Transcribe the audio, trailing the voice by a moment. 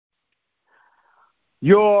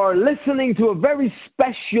You're listening to a very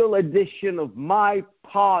special edition of my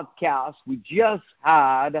podcast. We just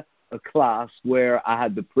had a class where I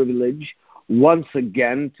had the privilege once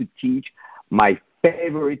again to teach my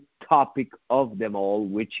favorite topic of them all,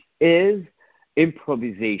 which is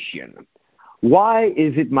improvisation. Why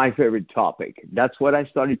is it my favorite topic? That's what I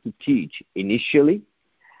started to teach initially.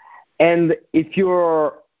 And if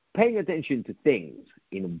you're paying attention to things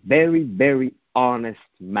in a very, very honest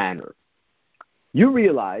manner, you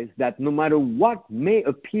realize that no matter what may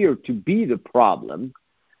appear to be the problem,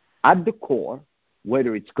 at the core,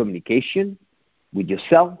 whether it's communication with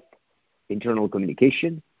yourself, internal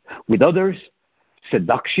communication, with others,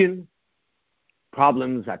 seduction,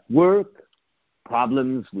 problems at work,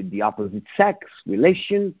 problems with the opposite sex,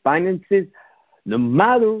 relations, finances, no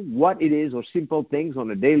matter what it is or simple things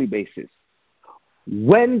on a daily basis,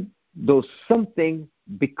 when those something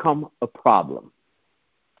become a problem,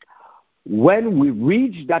 when we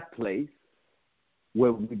reach that place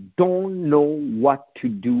where we don't know what to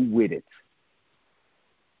do with it,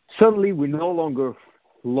 suddenly we're no longer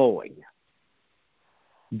flowing.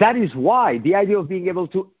 That is why the idea of being able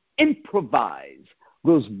to improvise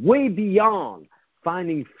goes way beyond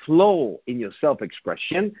finding flow in your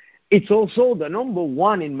self-expression. It's also the number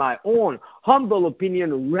one, in my own humble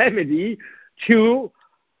opinion, remedy to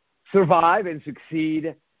survive and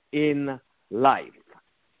succeed in life.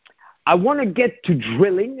 I want to get to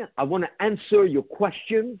drilling. I want to answer your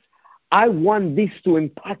questions. I want this to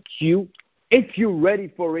impact you, if you're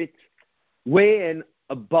ready for it, way and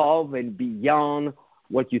above and beyond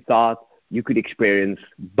what you thought you could experience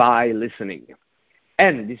by listening.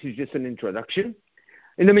 And this is just an introduction.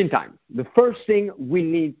 In the meantime, the first thing we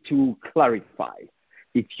need to clarify,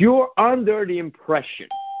 if you're under the impression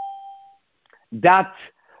that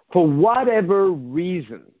for whatever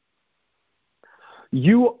reason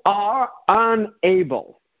you are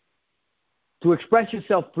unable to express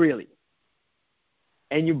yourself freely,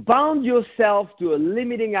 and you bound yourself to a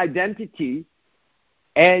limiting identity,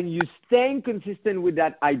 and you staying consistent with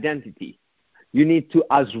that identity, you need to,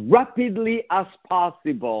 as rapidly as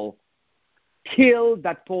possible, kill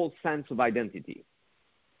that false sense of identity.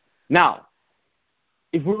 Now,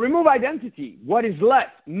 if we remove identity, what is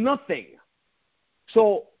left? Nothing.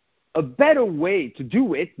 So a better way to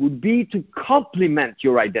do it would be to complement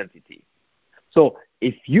your identity. So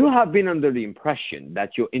if you have been under the impression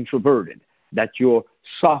that you're introverted, that you're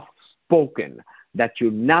soft-spoken, that you're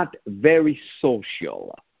not very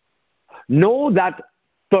social, know that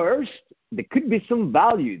first, there could be some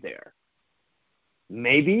value there.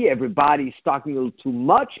 Maybe everybody's talking a little too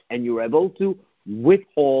much and you're able to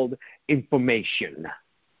withhold information.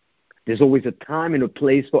 There's always a time and a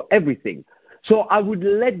place for everything. So I would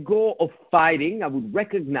let go of fighting. I would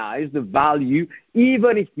recognize the value,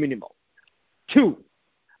 even if minimal. 2,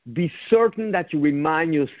 be certain that you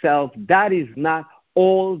remind yourself that is not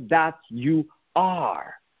all that you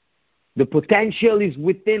are. The potential is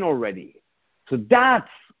within already. So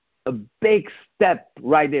that's a big step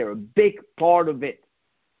right there, a big part of it.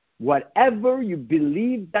 Whatever you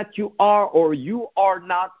believe that you are or you are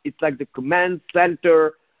not, it's like the command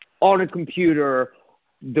center on a computer.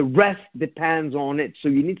 The rest depends on it. So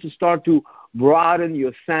you need to start to broaden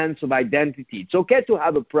your sense of identity. It's okay to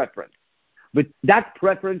have a preference, but that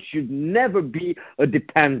preference should never be a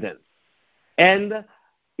dependence. And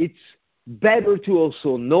it's better to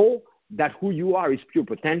also know that who you are is pure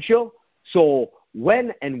potential. So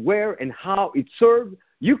when and where and how it serves,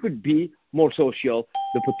 you could be more social.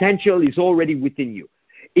 The potential is already within you.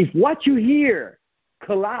 If what you hear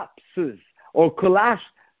collapses or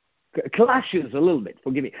clashes a little bit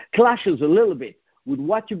with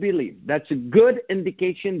what you believe, that's a good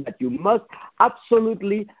indication that you must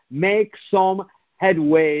absolutely make some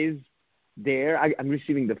headways there. I'm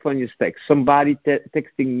receiving the funniest text. Somebody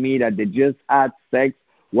texting me that they just had sex.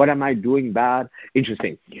 What am I doing bad?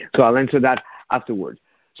 Interesting. So I'll answer that afterwards.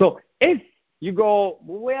 So if you go,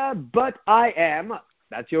 well, but I am,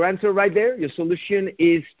 that's your answer right there. Your solution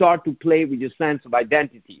is start to play with your sense of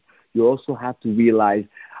identity. You also have to realize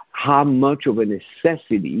how much of a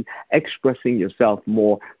necessity expressing yourself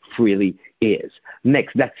more freely is.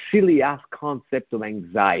 Next, that silly-ass concept of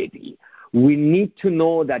anxiety. We need to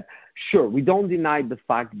know that, sure, we don't deny the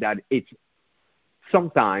fact that it's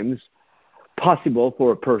sometimes possible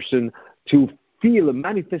for a person to feel a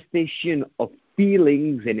manifestation of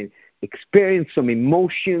feelings and experience some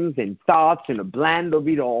emotions and thoughts and a blend of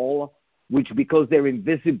it all, which because they're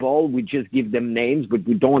invisible, we just give them names, but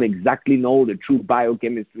we don't exactly know the true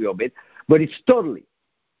biochemistry of it. But it's totally,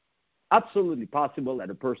 absolutely possible that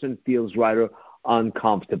a person feels rather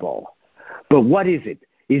uncomfortable. But what is it?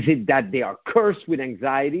 Is it that they are cursed with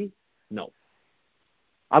anxiety? No.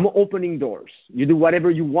 I'm opening doors. You do whatever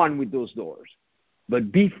you want with those doors.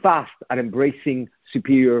 But be fast at embracing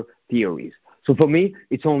superior theories. So for me,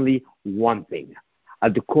 it's only one thing.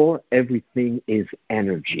 At the core, everything is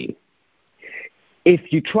energy.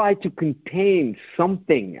 If you try to contain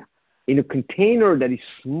something in a container that is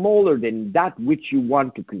smaller than that which you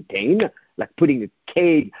want to contain, like putting a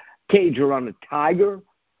cage around a tiger,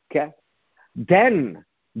 okay, then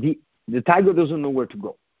the tiger doesn't know where to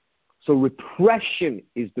go. So repression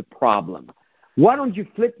is the problem. Why don't you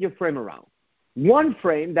flip your frame around? One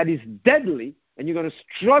frame that is deadly, and you're going to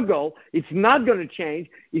struggle, it's not going to change,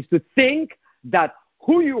 is to think that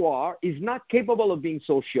who you are is not capable of being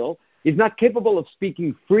social, is not capable of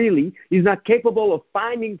speaking freely, is not capable of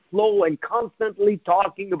finding flow and constantly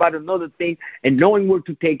talking about another thing and knowing where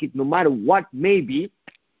to take it no matter what may be.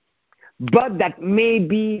 But that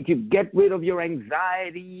maybe if you get rid of your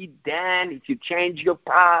anxiety, then if you change your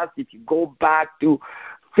past, if you go back to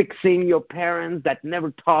fixing your parents that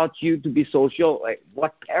never taught you to be social. Like,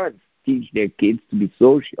 what parents teach their kids to be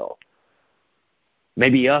social?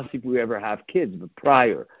 Maybe us if we ever have kids, but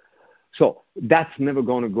prior. So that's never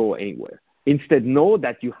going to go anywhere. Instead, know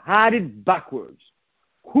that you had it backwards.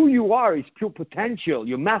 Who you are is pure potential.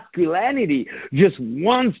 Your masculinity just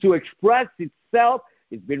wants to express itself.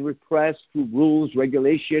 It's been repressed through rules,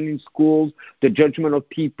 regulation in schools, the judgment of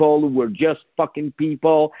people who were just fucking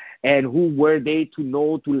people, and who were they to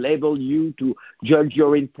know, to label you, to judge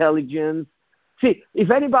your intelligence. See,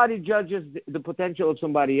 if anybody judges the potential of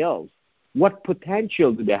somebody else, what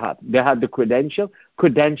potential do they have? They have the credential.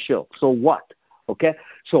 So what? Okay?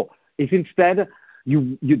 So if instead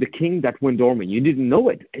you're the king that went dormant, you didn't know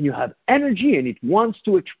it, and you have energy and it wants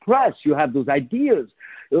to express, you have those ideas,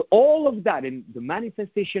 all of that, and the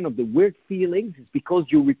manifestation of the weird feelings is because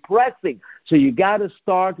you're repressing. So you got to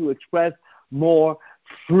start to express more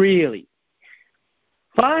freely.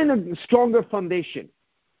 Find a stronger foundation.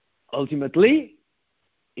 Ultimately,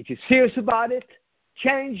 if you're serious about it,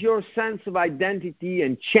 change your sense of identity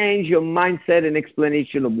and change your mindset and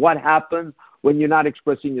explanation of what happens when you're not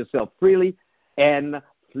expressing yourself freely, and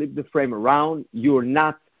flip the frame around. You're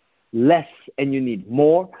not less and you need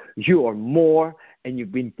more. You are more and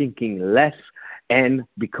you've been thinking less. And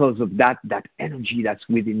because of that energy that's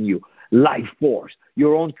within you, life force,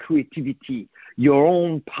 your own creativity, your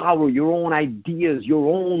own power, your own ideas,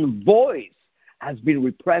 your own voice has been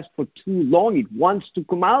repressed for too long. It wants to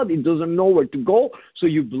come out. It doesn't know where to go. So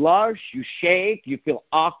you blush, you shake, you feel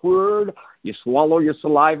awkward, you swallow your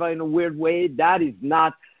saliva in a weird way. That is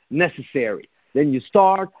not necessary. Then you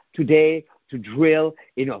start today to drill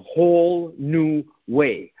in a whole new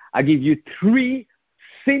way. I give you 3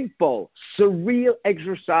 simple, surreal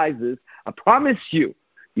exercises. I promise you,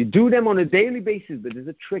 you do them on a daily basis, but there's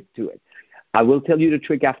a trick to it. I will tell you the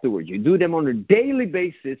trick afterwards. You do them on a daily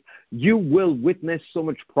basis, you will witness so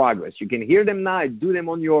much progress. You can hear them now, do them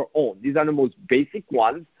on your own. These are the most basic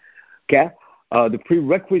ones, okay? The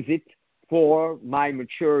prerequisite for my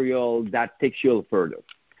material that takes you a little further.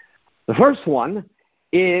 The first one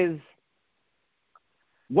is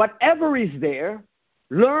whatever is there,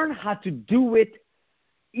 learn how to do it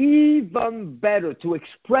even better, to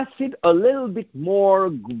express it a little bit more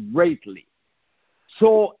greatly.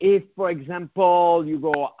 So if, for example, you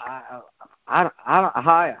go, I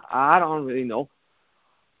don't really know,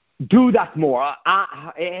 do that more.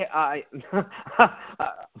 I'm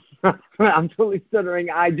totally stuttering.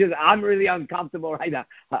 I'm really uncomfortable right now.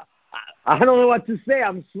 I don't know what to say.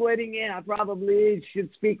 I'm sweating in. I probably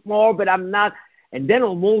should speak more, but I'm not. And then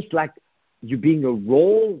almost like you being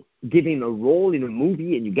giving a role in a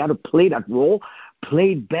movie, and you got to play that role.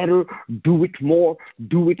 Play it better, do it more,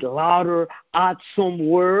 do it louder, add some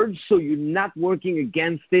words so you're not working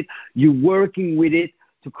against it. You're working with it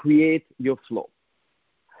to create your flow.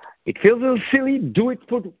 It feels a little silly. Do it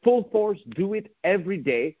full force. Do it every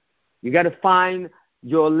day. You got to find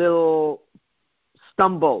your little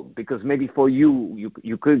stumble, because maybe for you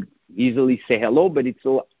could easily say hello, but it's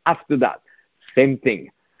all after that. Same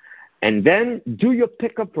thing. And then do your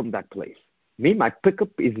pickup from that place. Me, my pickup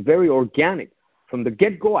is very organic. From the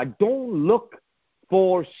get-go, I don't look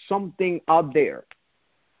for something out there.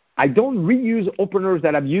 I don't reuse openers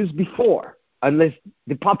that I've used before unless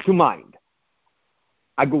they pop to mind.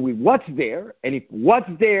 I go with what's there, and if what's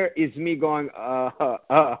there is me going, I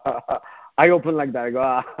open like that. I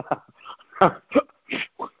go,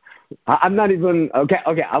 I'm not even, okay,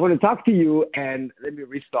 I want to talk to you, and let me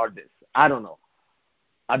restart this. I don't know.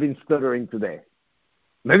 I've been stuttering today.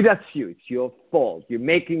 Maybe that's you. It's your fault. You're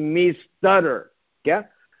making me stutter. Yeah?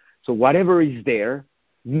 So whatever is there,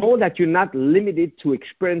 know that you're not limited to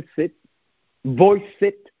experience it, voice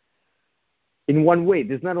it in one way.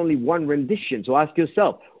 There's not only one rendition. So ask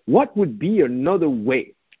yourself, what would be another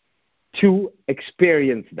way to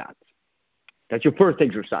experience that? That's your first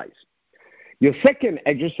exercise. Your second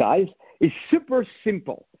exercise is super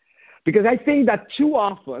simple, because I think that too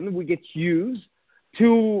often we get used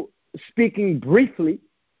to speaking briefly,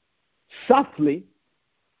 softly,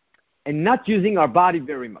 and not using our body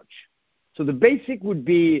very much. So the basic would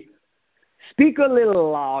be speak a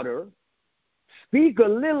little louder, speak a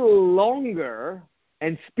little longer,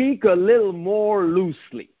 and speak a little more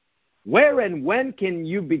loosely. Where and when can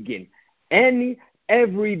you begin? Any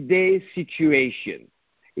everyday situation.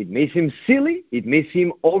 It may seem silly, it may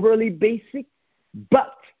seem overly basic,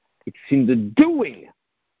 but it's in the doing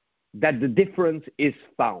that the difference is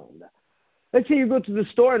found. Let's say you go to the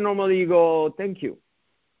store and normally you go, thank you.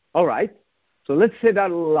 All right, so let's say that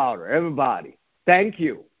a little louder, everybody. Thank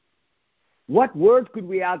you. What word could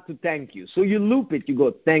we add to thank you? So you loop it, you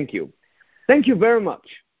go, thank you. Thank you very much.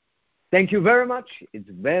 Thank you very much. It's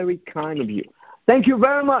very kind of you. Thank you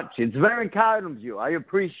very much. It's very kind of you. I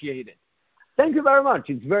appreciate it. Thank you very much.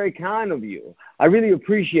 It's very kind of you. I really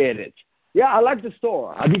appreciate it. Yeah, I like the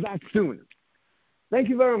store. I'll be back soon. Thank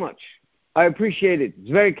you very much. I appreciate it. It's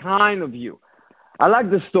very kind of you. I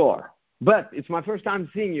like the store, but it's my first time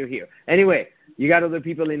seeing you here. Anyway, you got other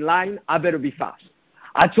people in line. I better be fast.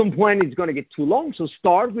 At some point, it's going to get too long, so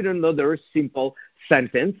start with another simple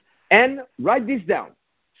sentence and write this down.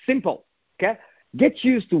 Simple, okay? Get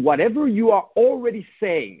used to whatever you are already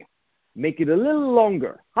saying. Make it a little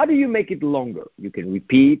longer. How do you make it longer? You can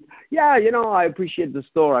repeat, yeah, I appreciate the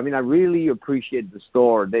store. I really appreciate the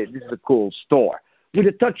store. This is a cool store. With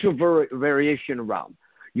a touch of variation around.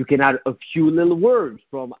 You can add a few little words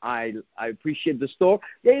from I appreciate the store.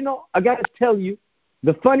 Yeah, I got to tell you,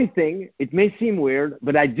 the funny thing, it may seem weird,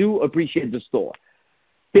 but I do appreciate the store.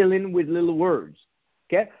 Fill in with little words,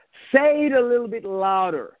 okay? Say it a little bit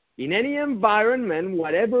louder. In any environment,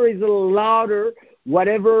 whatever is a little louder,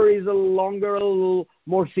 whatever is a longer, a little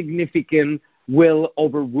more significant will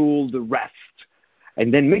overrule the rest.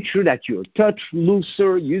 And then make sure that you're touch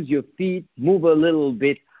looser, use your feet, move a little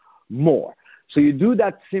bit more. So you do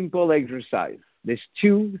that simple exercise. There's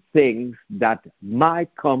two things that might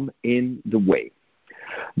come in the way.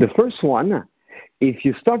 The first one, if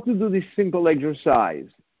you start to do this simple exercise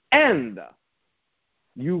and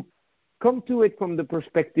you come to it from the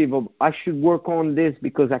perspective of I should work on this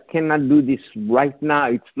because I cannot do this right now,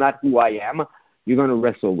 it's not who I am, you're going to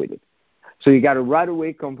wrestle with it. So you got to right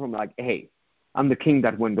away come from like, hey, I'm the king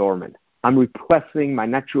that went dormant. I'm repressing my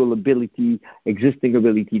natural ability, existing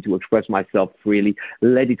ability to express myself freely.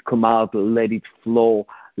 Let it come out, let it flow,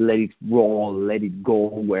 let it roll, let it go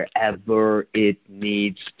wherever it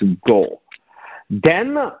needs to go.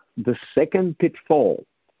 Then the second pitfall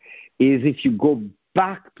is if you go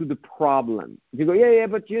back to the problem. You go, yeah,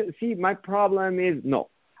 but you see, my problem is, no.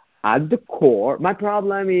 At the core, my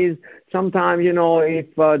problem is sometimes,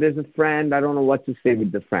 if there's a friend, I don't know what to say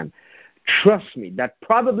with the friend. Trust me, that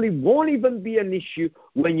probably won't even be an issue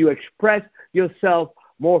when you express yourself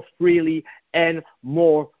more freely and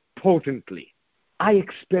more potently. I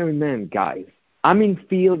experiment, guys. I'm in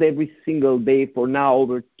field every single day for now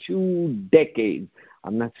over 2 decades.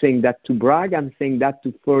 I'm not saying that to brag. I'm saying that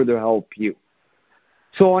to further help you.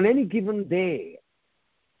 So on any given day,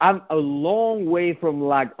 I'm a long way from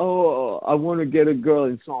like, oh, I want to get a girl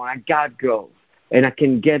and so on. I got girls and I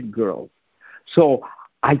can get girls. So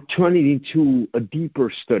I turn it into a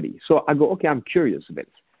deeper study. So I go, okay, I'm curious a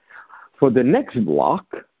bit. For the next block,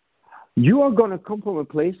 you are going to come from a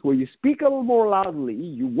place where you speak a little more loudly,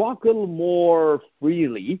 you walk a little more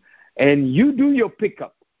freely, and you do your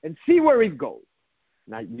pickup and see where it goes.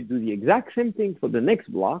 Now, you do the exact same thing for the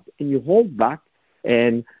next block, and you hold back,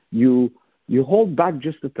 and you hold back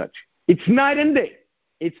just a touch. It's night and day.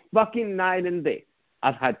 It's fucking night and day.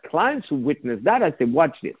 I've had clients who witnessed that. I said,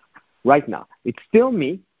 watch this right now. It's still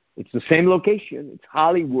me. It's the same location. It's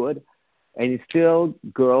Hollywood. And it's still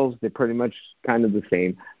girls. They're pretty much kind of the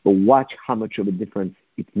same. But watch how much of a difference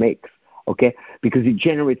it makes, okay? Because it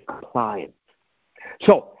generates clients.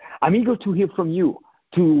 So I'm eager to hear from you,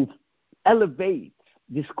 to elevate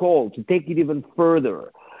this call, to take it even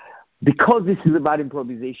further. Because this is about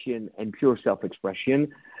improvisation and pure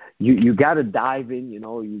self-expression, you got to dive in, you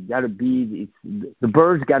got to be, the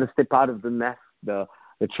birds got to step out of the nest, the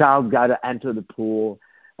child got to enter the pool.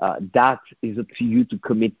 That is up to you to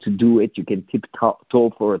commit to do it. You can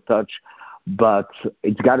tiptoe for a touch, but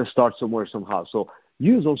it's got to start somewhere somehow. So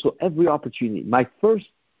use also every opportunity. My first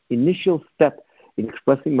initial step in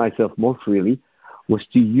expressing myself more freely was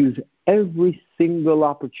to use every single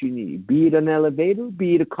opportunity, be it an elevator,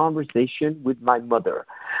 be it a conversation with my mother,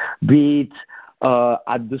 be it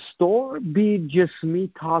at the store, be it just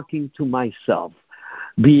me talking to myself,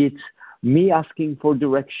 be it me asking for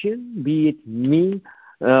direction, be it me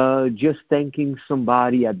just thanking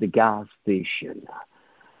somebody at the gas station.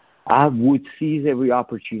 I would seize every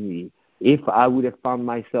opportunity. If I would have found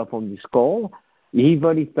myself on this call,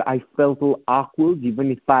 even if I felt a little awkward,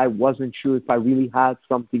 even if I wasn't sure if I really had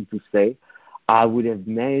something to say, I would have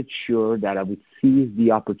made sure that I would seize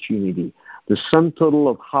the opportunity. The sum total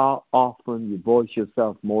of how often you voice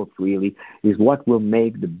yourself more freely is what will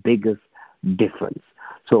make the biggest difference.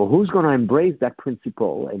 So who's going to embrace that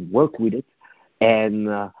principle and work with it and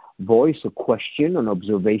voice a question, an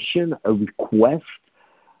observation, a request,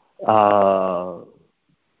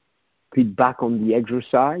 feedback on the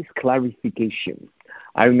exercise, clarification?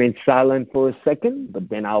 I remain silent for a second, but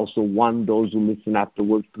then I also want those who listen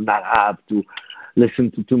afterwards to not have to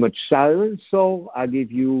listen to too much silence. So I'll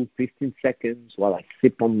give you 15 seconds while I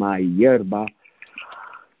sip on my yerba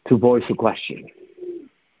to voice a question.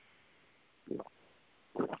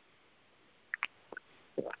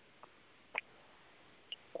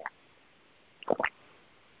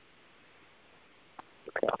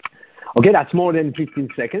 Okay, that's more than 15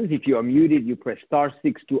 seconds. If you are muted, you press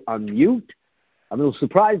 *6 to unmute. I'm a little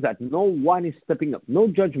surprised that no one is stepping up. No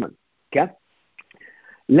judgment, okay?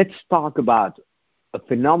 Let's talk about a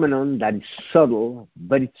phenomenon that is subtle,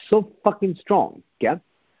 but it's so fucking strong, okay?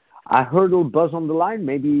 I heard a little buzz on the line.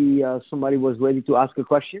 Maybe somebody was ready to ask a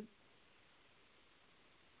question.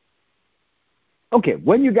 Okay,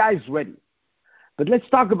 when you guys ready. But let's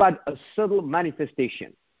talk about a subtle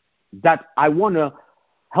manifestation that I want to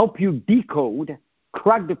help you decode,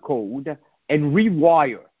 crack the code, and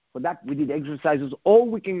rewire. For that, we did exercises all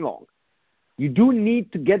weekend long. You do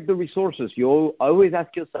need to get the resources. You always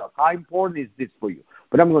ask yourself, how important is this for you?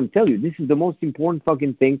 But I'm going to tell you, this is the most important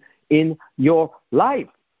fucking thing in your life.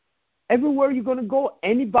 Everywhere you're going to go,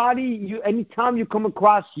 anytime you come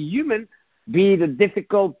across human, be the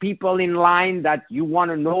difficult people in line that you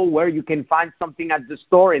want to know where you can find something at the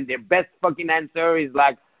store, and their best fucking answer is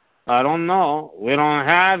like, I don't know, we don't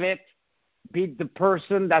have it. Be the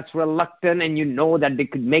person that's reluctant and you know that they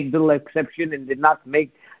could make the exception and did not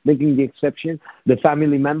making the exception. The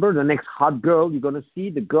family member, the next hot girl you're going to see,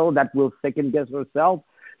 the girl that will second guess herself.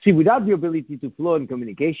 See, without the ability to flow in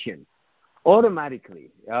communication,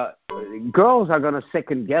 automatically, girls are going to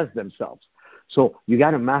second guess themselves. So you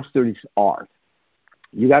got to master this art.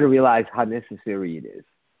 You got to realize how necessary it is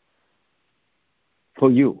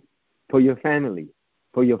for you, for your family,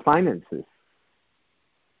 for your finances.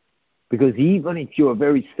 Because even if you're a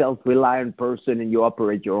very self-reliant person and you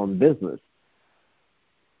operate your own business,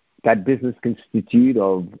 that business constitutes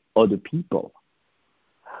of other people.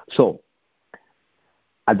 So,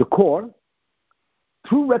 at the core,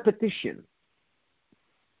 through repetition,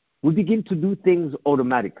 we begin to do things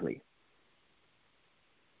automatically.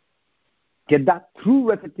 Get that? Through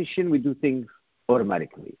repetition, we do things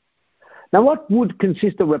automatically. Now, what would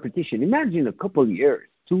consist of repetition? Imagine a couple of years,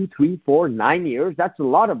 2, 3, 4, 9 years. That's a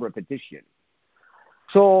lot of repetition.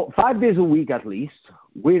 So 5 days a week at least,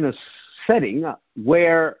 we're in a setting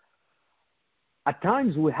where at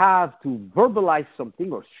times we have to verbalize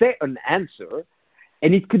something or say an answer,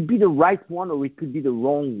 and it could be the right one or it could be the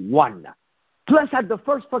wrong one. Plus, at the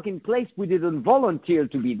first fucking place, we didn't volunteer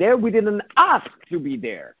to be there. We didn't ask to be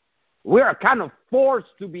there. We're kind of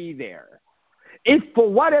forced to be there. If for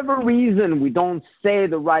whatever reason we don't say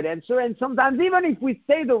the right answer, and sometimes even if we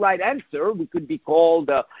say the right answer, we could be called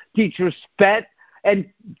a teacher's pet, and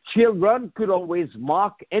children could always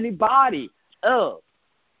mock anybody. Oh,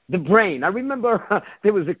 the brain. I remember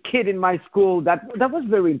there was a kid in my school that was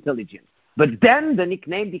very intelligent. But then the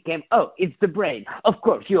nickname became, oh, it's the brain. Of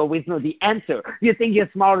course, you always know the answer. You think you're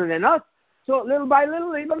smarter than us? So little by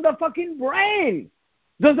little, even the fucking brain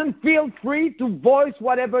doesn't feel free to voice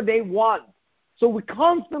whatever they want. So we're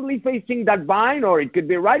constantly facing that bind, or it could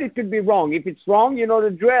be right, it could be wrong. If it's wrong, you know the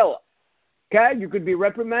drill. Okay? You could be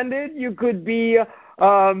reprimanded. You could be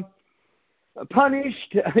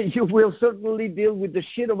punished. You will certainly deal with the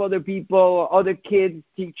shit of other people, other kids,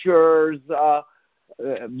 teachers, the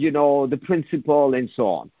principal, and so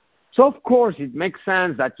on. So, of course, it makes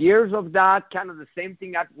sense that years of that, kind of the same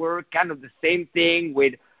thing at work, kind of the same thing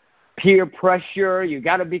with peer pressure. You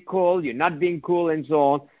got to be cool. You're not being cool, and so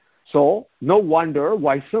on. So no wonder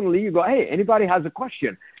why suddenly you go, hey, anybody has a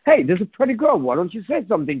question? Hey, there's a pretty girl. Why don't you say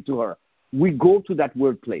something to her? We go to that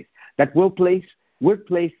workplace. That workplace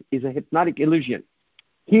is a hypnotic illusion.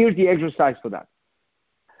 Here's the exercise for that.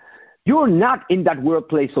 You're not in that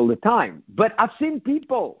workplace all the time. But I've seen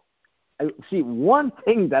people see, one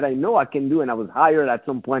thing that I know I can do, and I was hired at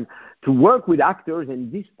some point to work with actors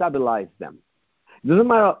and destabilize them. It doesn't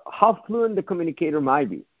matter how fluent the communicator might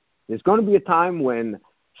be. There's going to be a time when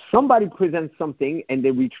somebody presents something and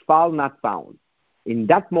they reach file not found. In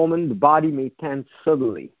that moment, the body may tense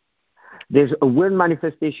suddenly. There's a weird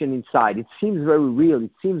manifestation inside. It seems very real.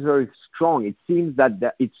 It seems very strong. It seems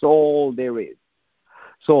that it's all there is.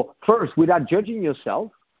 So first, without judging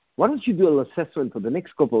yourself, why don't you do a little assessment for the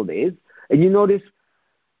next couple of days, and you notice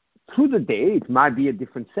through the day, it might be a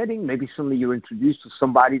different setting. Maybe suddenly you're introduced to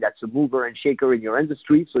somebody that's a mover and shaker in your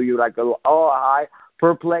industry, so you're like, oh, hi,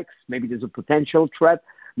 perplexed. Maybe there's a potential threat.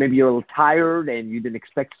 Maybe you're a little tired and you didn't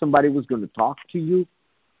expect somebody was going to talk to you.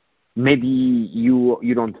 Maybe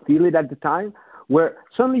you don't feel it at the time, where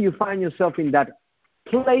suddenly you find yourself in that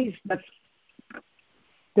place that's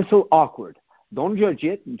so awkward. Don't judge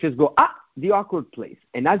it. Just go, the awkward place.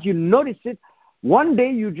 And as you notice it, one day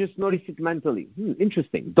you just notice it mentally.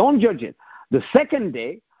 Interesting. Don't judge it. The second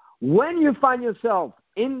day, when you find yourself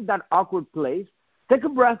in that awkward place, take a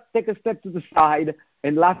breath, take a step to the side,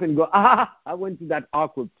 and laugh and go, I went to that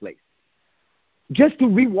awkward place. Just to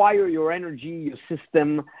rewire your energy, your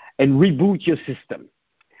system, and reboot your system.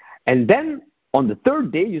 And then on the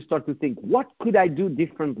third day, you start to think, what could I do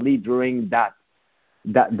differently during that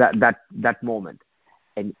moment?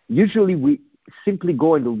 And usually we simply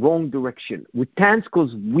go in the wrong direction. We tense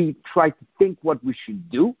because we try to think what we should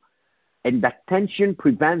do, and that tension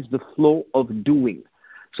prevents the flow of doing.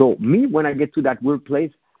 So me, when I get to that weird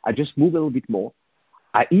place, I just move a little bit more.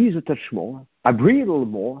 I ease a touch more. I breathe a little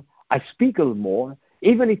more. I speak a little more.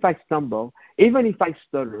 Even if I stumble, even if I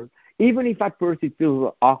stutter, even if at first it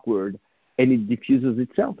feels awkward, and it diffuses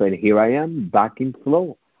itself. And here I am, back in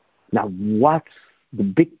flow. Now, what's the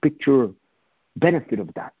big picture benefit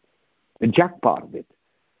of that? The jackpot of it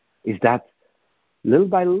is that little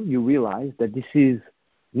by little you realize that this is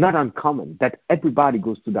not uncommon, that everybody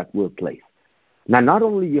goes to that weird place. Now, not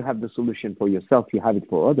only you have the solution for yourself, you have it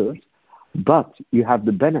for others, but you have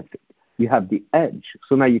the benefit. You have the edge.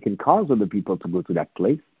 So now you can cause other people to go to that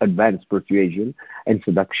place, advanced persuasion and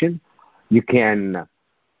seduction. You can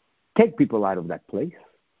take people out of that place,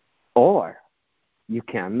 or you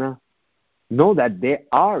can know that they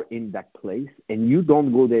are in that place and you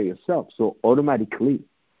don't go there yourself. So automatically,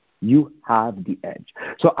 you have the edge.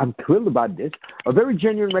 So I'm thrilled about this. A very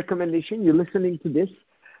genuine recommendation. You're listening to this.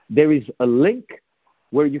 There is a link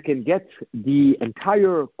where you can get the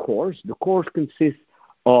entire course. The course consists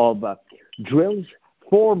of drills,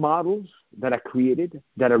 4 models that I created,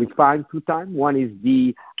 that are refined through time. One is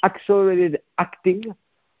the accelerated acting,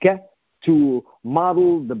 to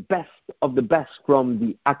model the best of the best from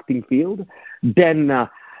the acting field. Then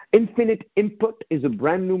infinite input is a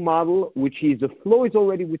brand new model, which is the flow is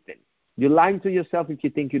already within. You're lying to yourself if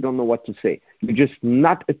you think you don't know what to say. You're just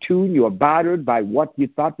not attuned. You are bothered by what you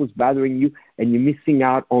thought was bothering you, and you're missing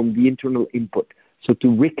out on the internal input. So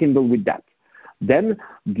to rekindle with that. Then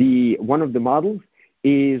one of the models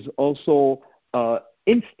is also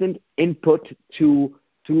instant input to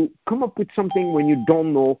come up with something when you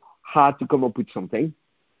don't know how to come up with something.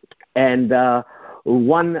 And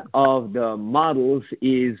one of the models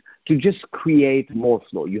is to just create more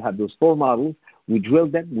flow. You have those 4 models. We drill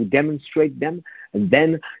them, we demonstrate them, and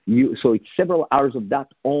then so it's several hours of that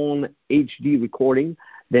on HD recording.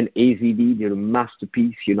 Then AZD did a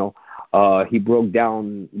masterpiece, he broke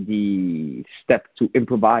down the step to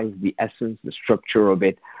improvise, the essence, the structure of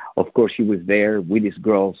it. Of course, he was there with his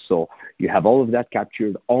girls, so you have all of that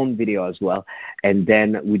captured on video as well. And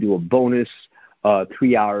then we do a bonus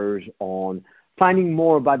 3 hours on finding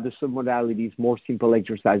more about the submodalities, more simple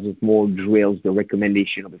exercises, more drills, the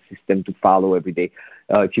recommendation of a system to follow every day.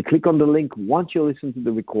 If you click on the link, once you listen to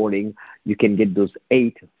the recording, you can get those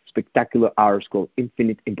 8 spectacular hours called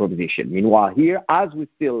Infinite Improvisation. Meanwhile, here, as we're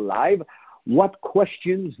still live, what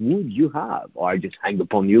questions would you have? Or I just hang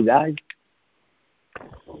upon you guys?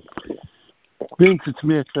 Vince, it's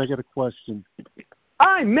Mitch. I got a question.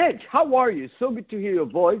 Hi, Mitch. How are you? So good to hear your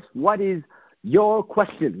voice. What is your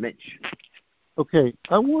question, Mitch? Okay,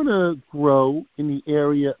 I want to grow in the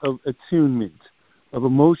area of attunement, of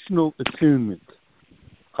emotional attunement.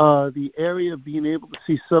 The area of being able to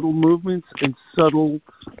see subtle movements and subtle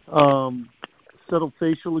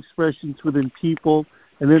facial expressions within people,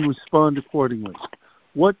 and then respond accordingly.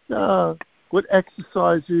 What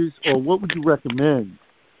exercises or what would you recommend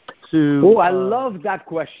to? Oh, I love that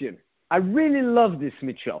question. I really love this,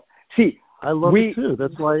 Mitchell. See, I love it too.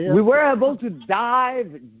 That's why I asked. We were able to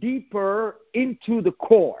dive deeper into the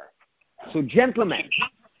core. So, gentlemen,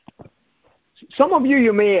 some of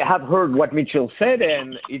you may have heard what Mitchell said,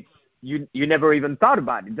 and you never even thought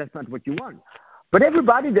about it. That's not what you want. But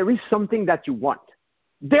everybody, there is something that you want.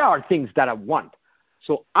 There are things that I want.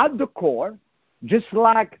 So at the core, just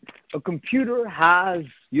like a computer has,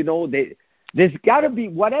 there's got to be,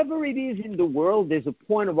 whatever it is in the world, there's a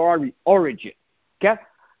point of origin. Okay?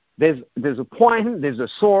 There's a point, there's a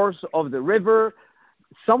source of the river.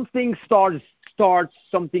 Something starts,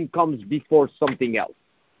 something comes before something else.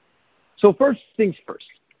 So first things first.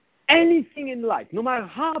 Anything in life, no matter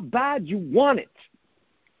how bad you want it,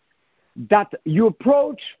 that you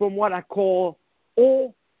approach from what I call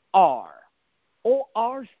OR.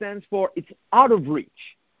 OR stands for it's out of reach.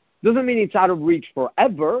 Doesn't mean it's out of reach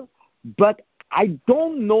forever, but I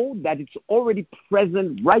don't know that it's already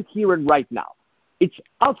present right here and right now. It's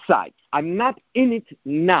outside. I'm not in it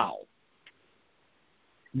now.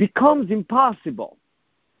 Becomes impossible.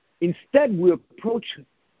 Instead, we approach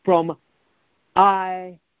from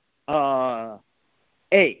IA,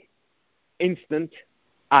 instant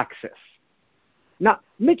access. Now,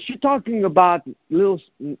 Mitch, you're talking about little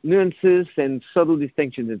nuances and subtle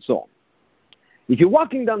distinctions and so on. If you're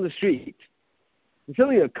walking down the street, and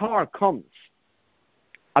suddenly a car comes,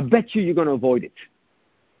 I bet you're going to avoid it.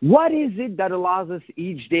 What is it that allows us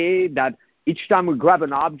each day that each time we grab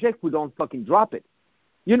an object, we don't fucking drop it?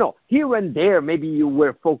 Here and there, maybe you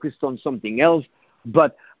were focused on something else,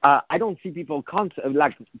 but I don't see people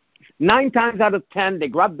like 9 times out of 10, they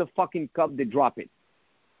grab the fucking cup, they drop it.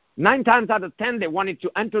 9 times out of 10, they wanted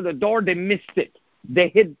to enter the door, they missed it. They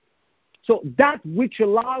hit. So that which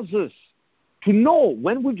allows us to know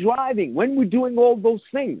when we're driving, when we're doing all those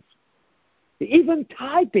things. Even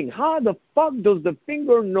typing, how the fuck does the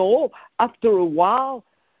finger know after a while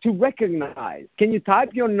to recognize? Can you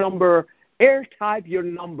type your number, air type your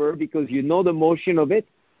number because you know the motion of it?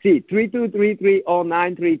 See,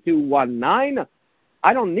 3233093219.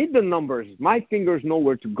 I don't need the numbers. My fingers know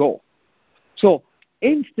where to go. So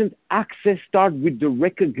instant access starts with the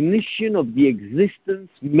recognition of the existence,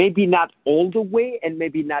 maybe not all the way and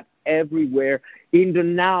maybe not everywhere, in the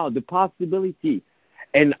now, the possibility.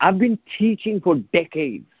 And I've been teaching for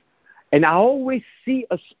decades, and I always see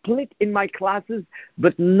a split in my classes,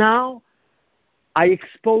 but now I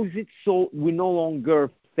expose it so we no longer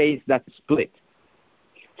face that split.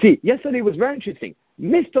 See, yesterday was very interesting.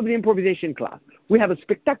 Midst of the improvisation class, we have a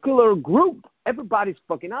spectacular group. Everybody's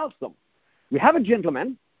fucking awesome. We have a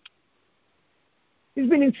gentleman. He's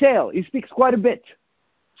been in sales. He speaks quite a bit.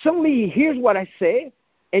 Suddenly he hears what I say,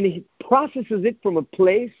 and he processes it from a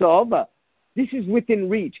place of, this is within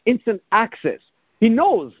reach, instant access. He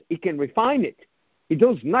knows he can refine it. He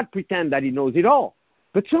does not pretend that he knows it all.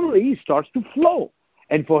 But suddenly he starts to flow.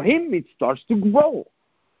 And for him, it starts to grow.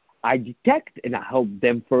 I detect, and I help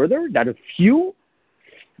them further, that a few,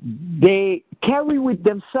 they carry with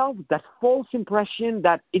themselves that false impression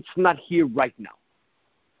that it's not here right now.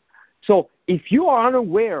 So if you are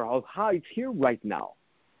unaware of how it's here right now,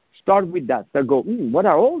 start with that. Start go, what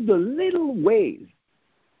are all the little ways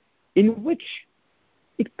in which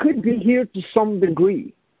it could be here to some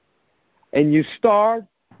degree? And you start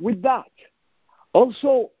with that.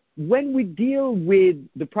 Also, when we deal with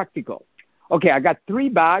the practical, okay, I got 3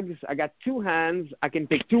 bags, I got 2 hands, I can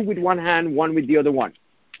take 2 with one hand, 1 with the other one.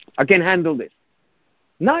 I can handle this.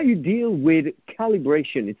 Now you deal with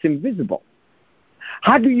calibration. It's invisible.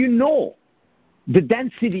 How do you know the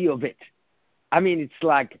density of it? I mean, it's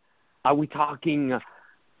like, are we talking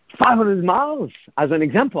 500 miles as an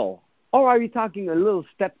example? Or are you talking a little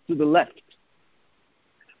step to the left?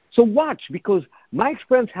 So watch, because my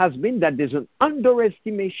experience has been that there's an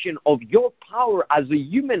underestimation of your power as a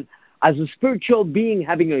human, as a spiritual being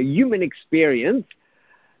having a human experience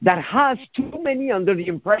that has too many under the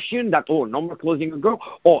impression that, number closing a girl,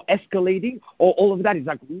 or escalating, or all of that is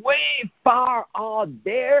like way far out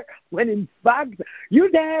there, when in fact, you're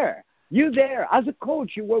there. You're there. As a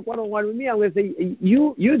coach, you work one-on-one with me, I'm going to say,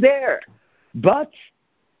 you're there. But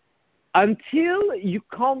until you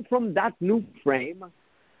come from that new frame,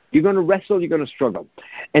 you're going to wrestle, you're going to struggle.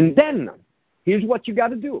 And then, here's what you got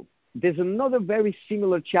to do. There's another very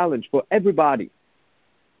similar challenge for everybody.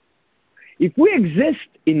 If we exist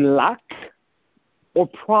in lack or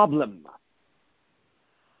problem,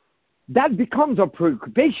 that becomes our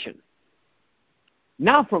preoccupation.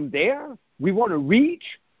 Now from there, we want to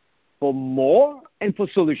reach for more and for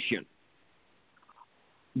solution.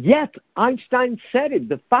 Yet, Einstein said it,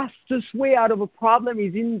 the fastest way out of a problem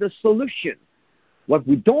is in the solution. What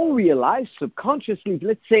we don't realize subconsciously,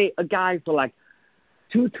 let's say a guy for like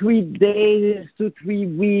 2-3 days,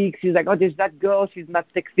 2-3 weeks, he's like, there's that girl, she's not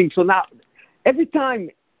texting. So now, every time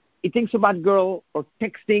he thinks about girl or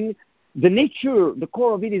texting, the nature, the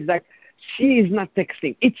core of it is like, She is not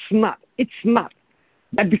texting. It's not.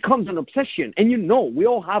 That becomes an obsession. And we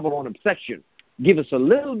all have our own obsession. Give us a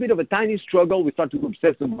little bit of a tiny struggle, we start to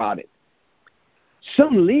obsess about it.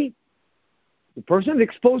 Suddenly, the person is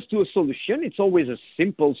exposed to a solution. It's always a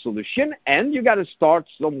simple solution, and you got to start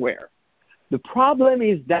somewhere. The problem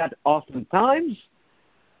is that oftentimes,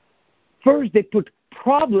 first they put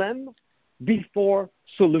problem before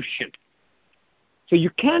solution. So you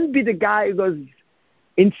can't be the guy who goes,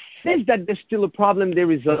 insist that there's still a problem,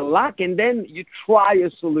 there is a lack, and then you try a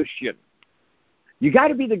solution. You got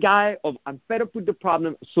to be the guy of, I'm fed up with the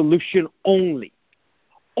problem, solution only.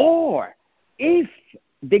 Or if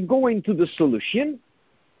they go into the solution,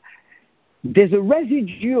 there's a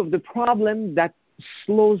residue of the problem that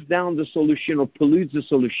slows down the solution or pollutes the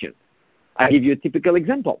solution. I'll give you a typical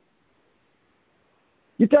example.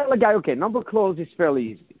 You tell a guy, okay, number close is fairly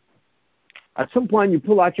easy. At some point, you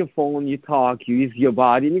pull out your phone, you talk, you use your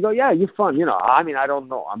body, and you go, yeah, you're fun. I don't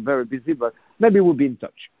know. I'm very busy, but maybe we'll be in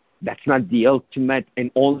touch. That's not the ultimate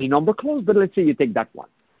and only number close, but let's say you take that one.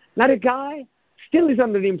 Now, the guy still is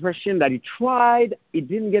under the impression that he tried, he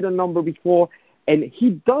didn't get a number before, and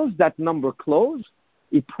he does that number close.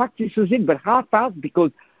 He practices it, but half-assed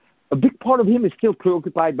because a big part of him is still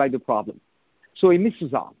preoccupied by the problem. So he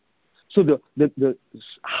misses out. So the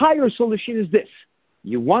higher solution is this.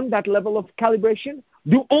 You want that level of calibration?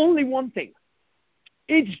 Do only one thing.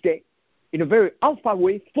 Each day, in a very alpha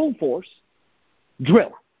way, full force,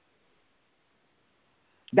 drill.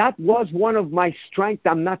 That was one of my strengths.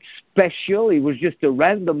 I'm not special. It was just a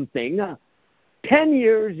random thing. 10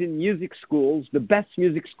 years in music schools, the best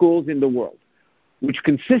music schools in the world, which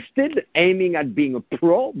consisted aiming at being a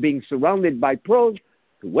pro, being surrounded by pros,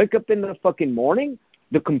 to wake up in the fucking morning.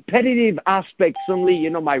 The competitive aspect, suddenly,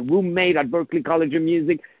 my roommate at Berklee College of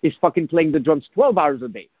Music is fucking playing the drums 12 hours a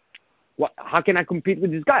day. How can I compete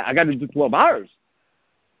with this guy? I got to do 12 hours.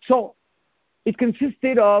 So it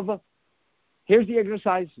consisted of, here's the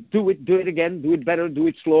exercise, do it again, do it better, do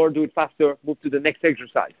it slower, do it faster, move to the next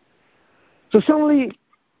exercise. So suddenly,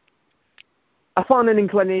 I found an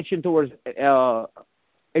inclination towards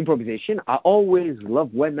improvisation. I always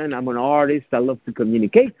love women. I'm an artist. I love to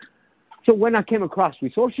communicate. So when I came across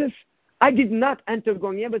resources, I did not enter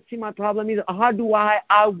going, yeah, but see, my problem is, how do I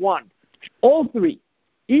want? All three,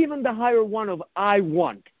 even the higher one of I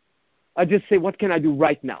want. I just say, what can I do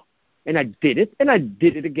right now? And I did it, and I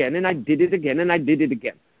did it again, and I did it again, and I did it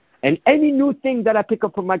again. And any new thing that I pick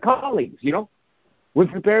up from my colleagues, we're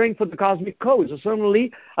preparing for the Cosmic Code. So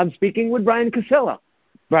suddenly, I'm speaking with Brian Casella.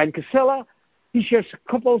 Brian Casella, he shares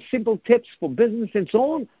a couple of simple tips for business and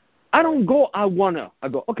so on. I don't go, I wanna. I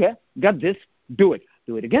go, okay, got this, do it.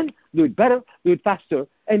 Do it again, do it better, do it faster.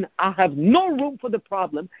 And I have no room for the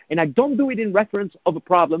problem, and I don't do it in reference of a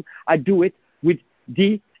problem. I do it with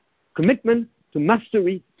the commitment to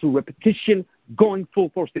mastery, to repetition, going full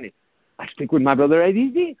force in it. I speak with my brother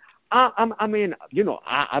ADZ.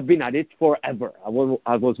 I've been at it forever. I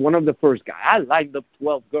was one of the first guys. I lined up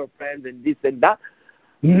 12 girlfriends and this and that.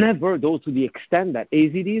 Never those to the extent that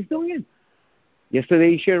AZD is doing it.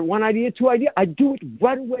 Yesterday he shared one idea, two ideas. I do it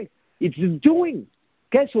right away. It's doing.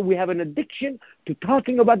 Okay, so we have an addiction to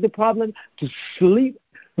talking about the problem, to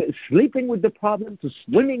sleeping with the problem, to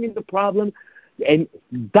swimming in the problem. And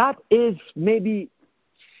that is maybe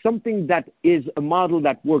something that is a model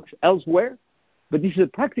that works elsewhere, but this is a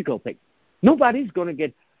practical thing. Nobody's going to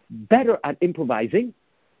get better at improvising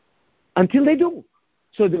until they do.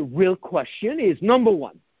 So the real question is, number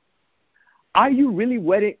one, are you really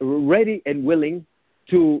ready and willing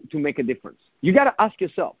to make a difference? You got to ask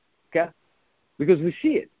yourself, okay? Because we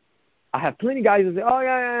see it. I have plenty of guys who say, oh,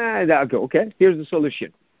 yeah. I go, okay, here's the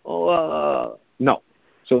solution. Oh, no.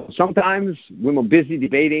 So sometimes we're more busy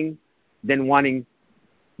debating than wanting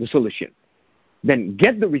the solution. Then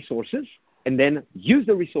get the resources and then use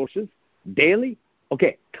the resources daily.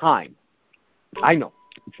 Okay, time. I know,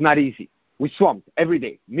 it's not easy. We swamped every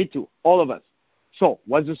day. Me too, all of us. So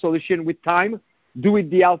what's the solution with time? Do it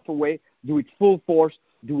the alpha way. Do it full force.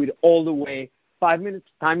 Do it all the way. 5 minutes,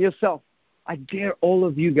 time yourself. I dare all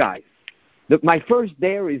of you guys. My first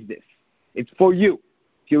dare is this. It's for you.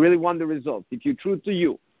 If you really want the results. If you're true to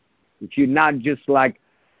you. If you're not just like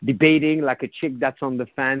debating like a chick that's on the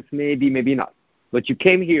fence, maybe, maybe not. But you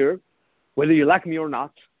came here, whether you like me or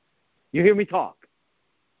not, you hear me talk.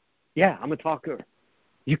 Yeah, I'm a talker.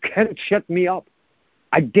 You can't shut me up.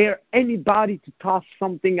 I dare anybody to toss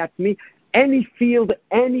something at me, any field,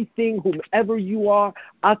 anything, whomever you are,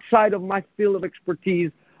 outside of my field of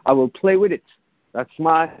expertise, I will play with it. That's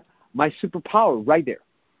my superpower right there.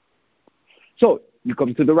 So you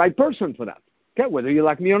come to the right person for that, okay, whether you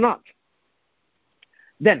like me or not.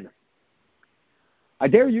 Then, I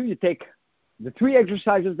dare you, you take the 3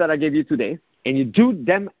 exercises that I gave you today, and you do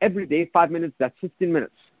them every day, 5 minutes, that's 15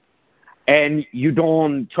 minutes. And you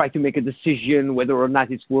don't try to make a decision whether or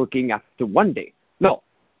not it's working after 1 day. No,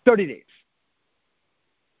 30 days.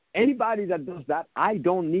 Anybody that does that, I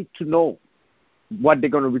don't need to know what they're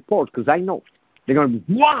going to report because I know. They're going to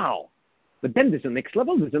be, wow. But then there's a next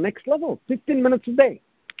level. 15 minutes a day.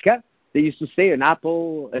 Okay? They used to say an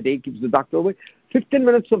apple a day keeps the doctor away. 15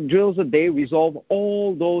 minutes of drills a day resolve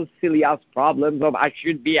all those silly ass problems of I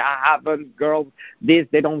should be, I haven't, girls, this,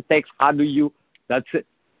 they don't text, how do you? That's it.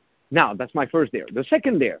 Now, that's my first dare. The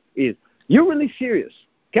second dare is, you're really serious.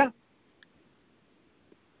 Okay?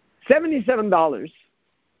 $77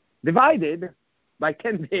 divided by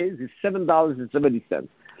 10 days is $7.70.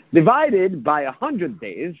 Divided by 100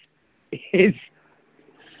 days is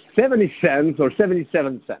 70 cents or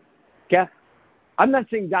 77 cents. Okay? I'm not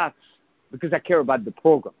saying that's because I care about the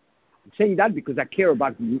program. I'm saying that because I care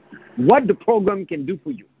about what the program can do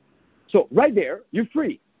for you. So right there, you're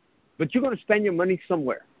free, but you're going to spend your money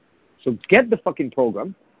somewhere. So get the fucking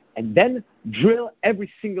program and then drill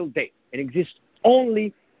every single day and exist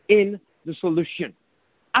only in the solution.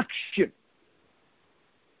 Action.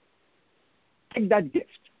 Take that gift.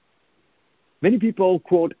 Many people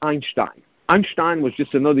quote Einstein. Einstein was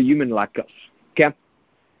just another human like us. Okay?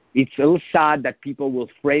 It's a little sad that people will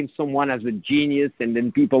frame someone as a genius and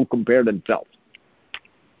then people compare themselves.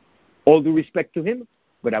 All due respect to him,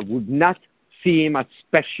 but I would not see him as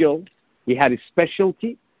special. He had his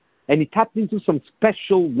specialty, and he tapped into some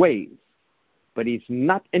special ways. But he's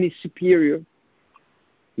not any superior.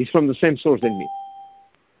 He's from the same source as me.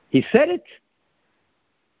 He said it.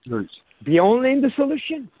 Nice. Be only in the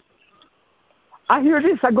solution. I hear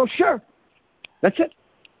this, I go, sure. That's it.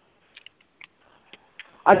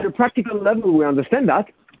 At a practical level, we understand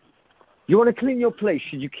that. You want to clean your place.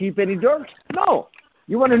 Should you keep any dirt? No.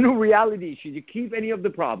 You want a new reality. Should you keep any of the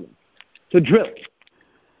problems? So drill.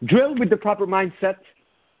 Drill with the proper mindset.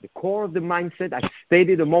 The core of the mindset, I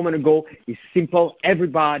stated a moment ago, is simple.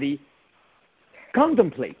 Everybody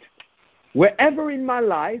contemplate. Wherever in my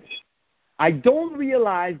life, I don't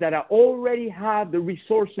realize that I already have the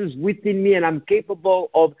resources within me and I'm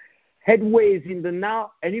capable of headways in the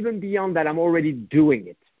now, and even beyond that, I'm already doing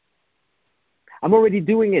it. I'm already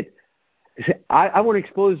doing it. I want to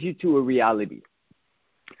expose you to a reality.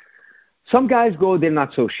 Some guys go, they're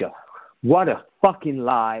not social. What a fucking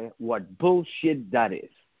lie. What bullshit that is.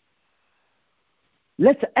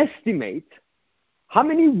 Let's estimate how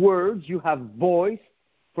many words you have voiced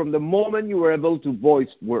from the moment you were able to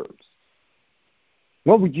voice words.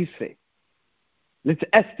 What would you say? Let's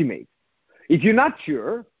estimate. If you're not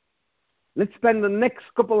sure, let's spend the next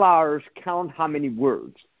couple hours count how many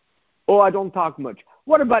words. Oh, I don't talk much.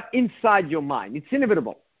 What about inside your mind? It's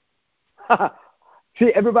inevitable.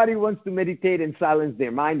 See, everybody wants to meditate and silence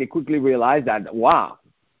their mind. They quickly realize that, wow,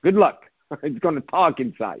 good luck. It's going to talk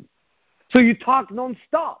inside. So you talk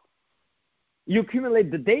nonstop. You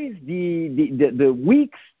accumulate the days, the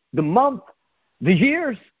weeks, the month, the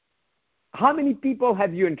years. How many people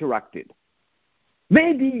have you interacted?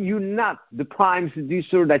 Maybe you're not the prime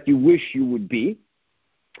seducer that you wish you would be,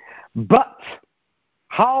 but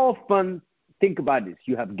how often, think about this,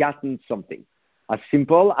 you have gotten something. As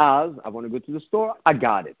simple as, I want to go to the store, I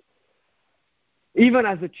got it. Even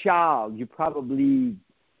as a child, you probably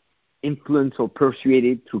influenced or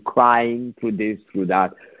persuaded through crying, through this, through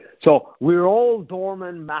that. So we're all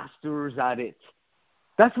dormant masters at it.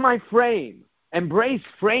 That's my frame. Embrace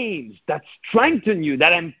frames that strengthen you,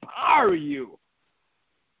 that empower you.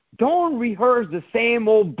 Don't rehearse the same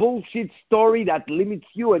old bullshit story that limits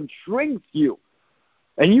you and shrinks you.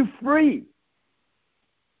 And you're free.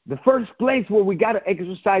 The first place where we got to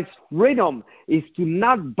exercise freedom is to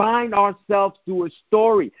not bind ourselves to a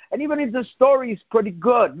story. And even if the story is pretty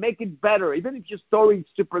good, make it better. Even if your story is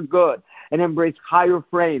super good. And embrace higher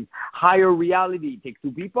frames, higher reality. Take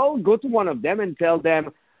 2 people, go to one of them and tell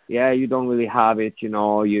them, yeah, you don't really have it,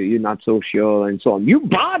 you're not social and so on. You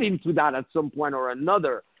bought into that at some point or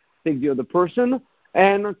another. Take the other person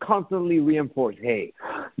and constantly reinforce, hey,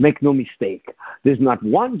 make no mistake. There's not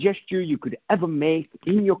one gesture you could ever make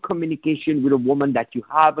in your communication with a woman that you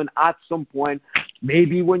haven't at some point,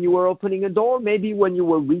 maybe when you were opening a door, maybe when you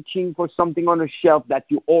were reaching for something on a shelf that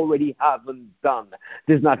you already haven't done.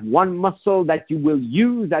 There's not one muscle that you will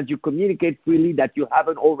use as you communicate freely that you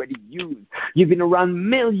haven't already used. You've been around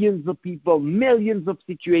millions of people, millions of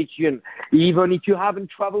situations. Even if you haven't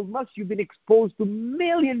traveled much, you've been exposed to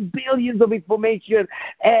billions of information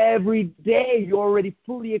every day. You're already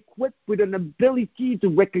fully equipped with an ability to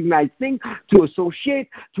recognize things, to associate,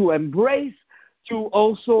 to embrace, to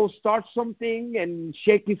also start something and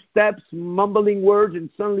shake his steps, mumbling words, and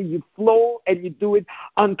suddenly you flow and you do it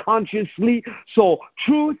unconsciously. So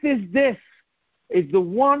truth is this. It's the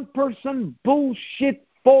one person bullshit,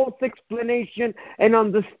 false explanation and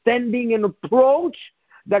understanding and approach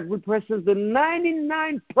that represents the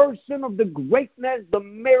 99% of the greatness, the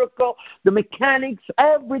miracle, the mechanics.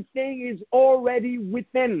 Everything is already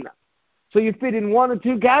within. So you fit in one or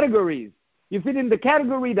two categories. You fit in the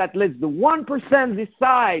category that lets the 1%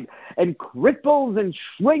 decide and cripples and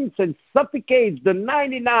shrinks and suffocates the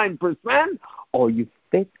 99%, or you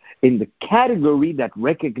fit in the category that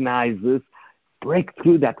recognizes break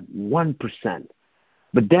through that 1%.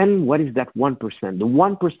 But then what is that 1%? The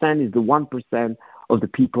 1% is the 1% of the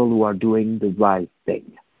people who are doing the right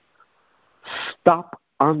thing. Stop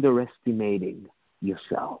underestimating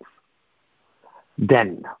yourself.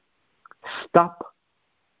 Then stop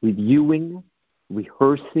reviewing,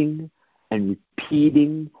 rehearsing, and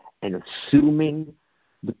repeating and assuming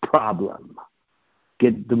the problem.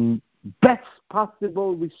 Get the best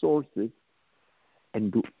possible resources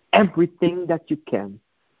and do everything that you can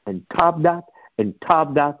and top that and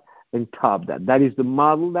top that and top that. That is the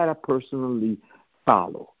model that I personally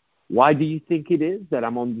follow. Why do you think it is that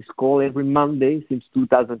I'm on this call every Monday since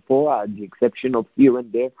 2004, at the exception of here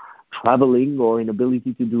and there, traveling or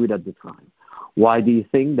inability to do it at the time? Why do you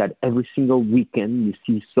think that every single weekend you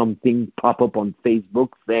see something pop up on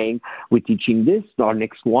Facebook saying, we're teaching this, our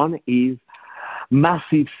next one is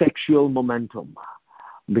massive sexual momentum?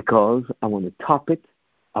 Because I want to top it.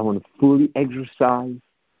 I want to fully exercise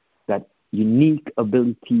that unique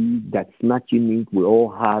ability that's not unique. We all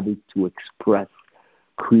have it to express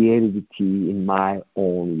creativity in my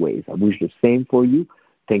own ways. I wish the same for you.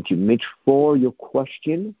 Thank you, Mitch, for your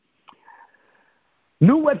question.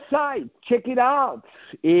 New website, check it out.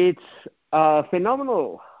 It's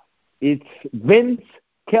phenomenal. It's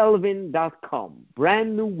vincekelvin.com.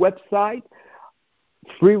 Brand new website,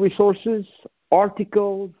 free resources,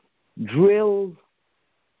 articles, drills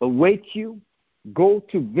await you. Go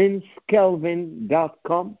to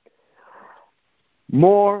vincekelvin.com.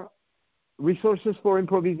 More resources for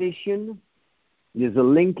improvisation. There's a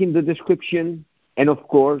link in the description. And of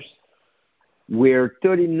course, we're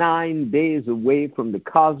 39 days away from the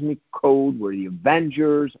Cosmic Code, where the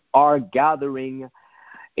Avengers are gathering.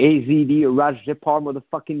 AZD, Raj Depar,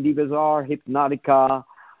 motherfucking Divas are, Hypnotica,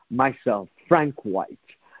 myself, Frank White,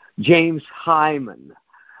 James Hyman,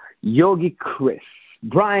 Yogi Chris,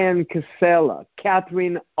 Brian Casella,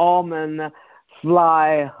 Catherine Allman,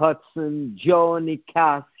 Sly Hudson, Joe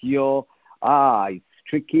Nicasio. It's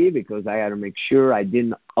tricky because I had to make sure I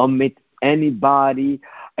didn't omit anybody.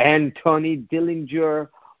 Anthony Dillinger,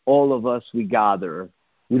 all of us, we gather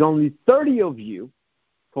with only 30 of you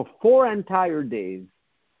for 4 entire days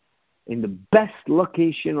in the best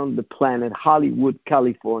location on the planet, Hollywood,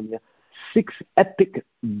 California. 6 epic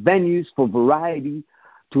venues for variety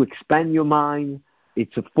to expand your mind.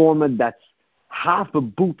 It's a format that's half a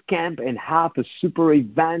boot camp and half a super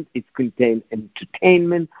event. It contains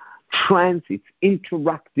entertainment, trance, it's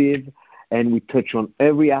interactive, and we touch on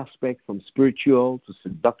every aspect from spiritual to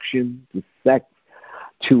seduction to sex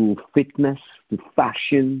to fitness to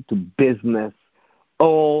fashion to business,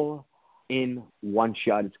 all in one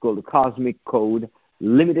shot. It's called the Cosmic Code.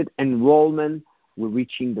 Limited enrollment. We're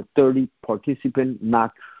reaching the 30 participant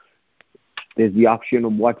max. There's the option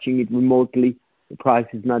of watching it remotely. The price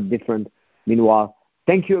is not different. Meanwhile,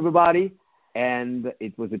 thank you, everybody, and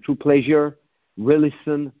it was a true pleasure.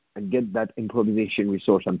 Re-listen and get that improvisation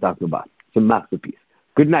resource I'm talking about. It's a masterpiece.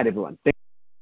 Good night, everyone. Thank